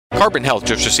Carbon Health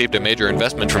just received a major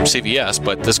investment from CVS,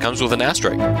 but this comes with an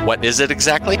asterisk. What is it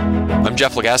exactly? I'm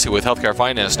Jeff Lagasse with Healthcare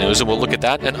Finance News, and we'll look at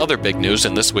that and other big news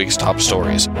in this week's top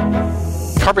stories.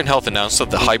 Carbon Health announced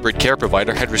that the hybrid care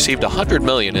provider had received $100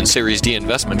 million in Series D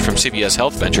investment from CVS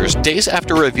Health Ventures days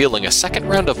after revealing a second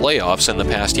round of layoffs in the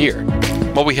past year.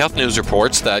 Moby Health News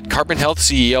reports that Carbon Health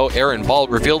CEO Aaron Ball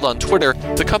revealed on Twitter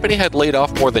the company had laid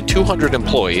off more than 200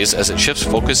 employees as it shifts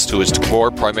focus to its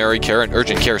core primary care and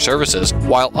urgent care services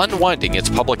while unwinding its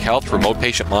public health, remote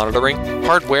patient monitoring,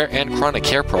 hardware, and chronic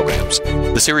care programs.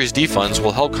 The Series D funds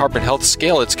will help Carbon Health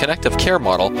scale its connective care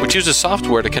model, which uses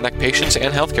software to connect patients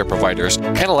and healthcare providers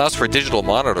and allows for digital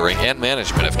monitoring and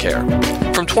management of care.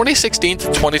 From 2016 to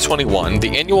 2021,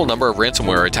 the annual number of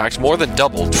ransomware attacks more than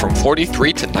doubled from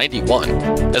 43 to 91.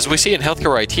 As we see in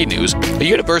healthcare IT news, a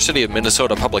University of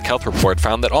Minnesota public health report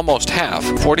found that almost half,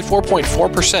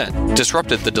 44.4%,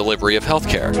 disrupted the delivery of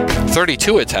healthcare.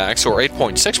 32 attacks, or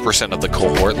 8.6% of the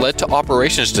cohort, led to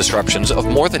operations disruptions of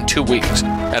more than 2 weeks,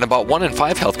 and about 1 in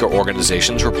 5 healthcare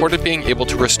organizations reported being able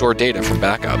to restore data from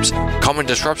backups. Common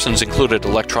disruptions included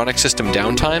electronic system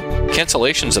downtime,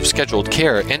 cancellations of scheduled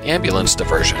care, and ambulance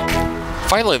diversion.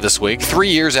 Finally this week, 3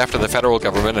 years after the federal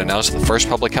government announced the first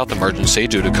public health emergency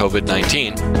due to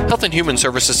COVID-19, Health and Human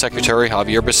Services Secretary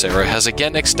Xavier Becerra has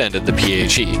again extended the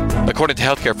PHE. According to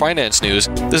Healthcare Finance News,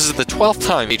 this is the 12th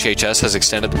time HHS has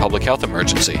extended the public health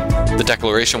emergency. The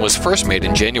declaration was first made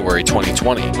in January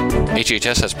 2020.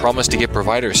 HHS has promised to give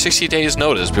providers 60 days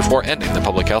notice before ending the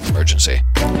public health emergency.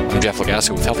 I'm Jeff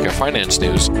Lagasse with Healthcare Finance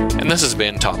News, and this has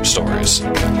been Top Stories.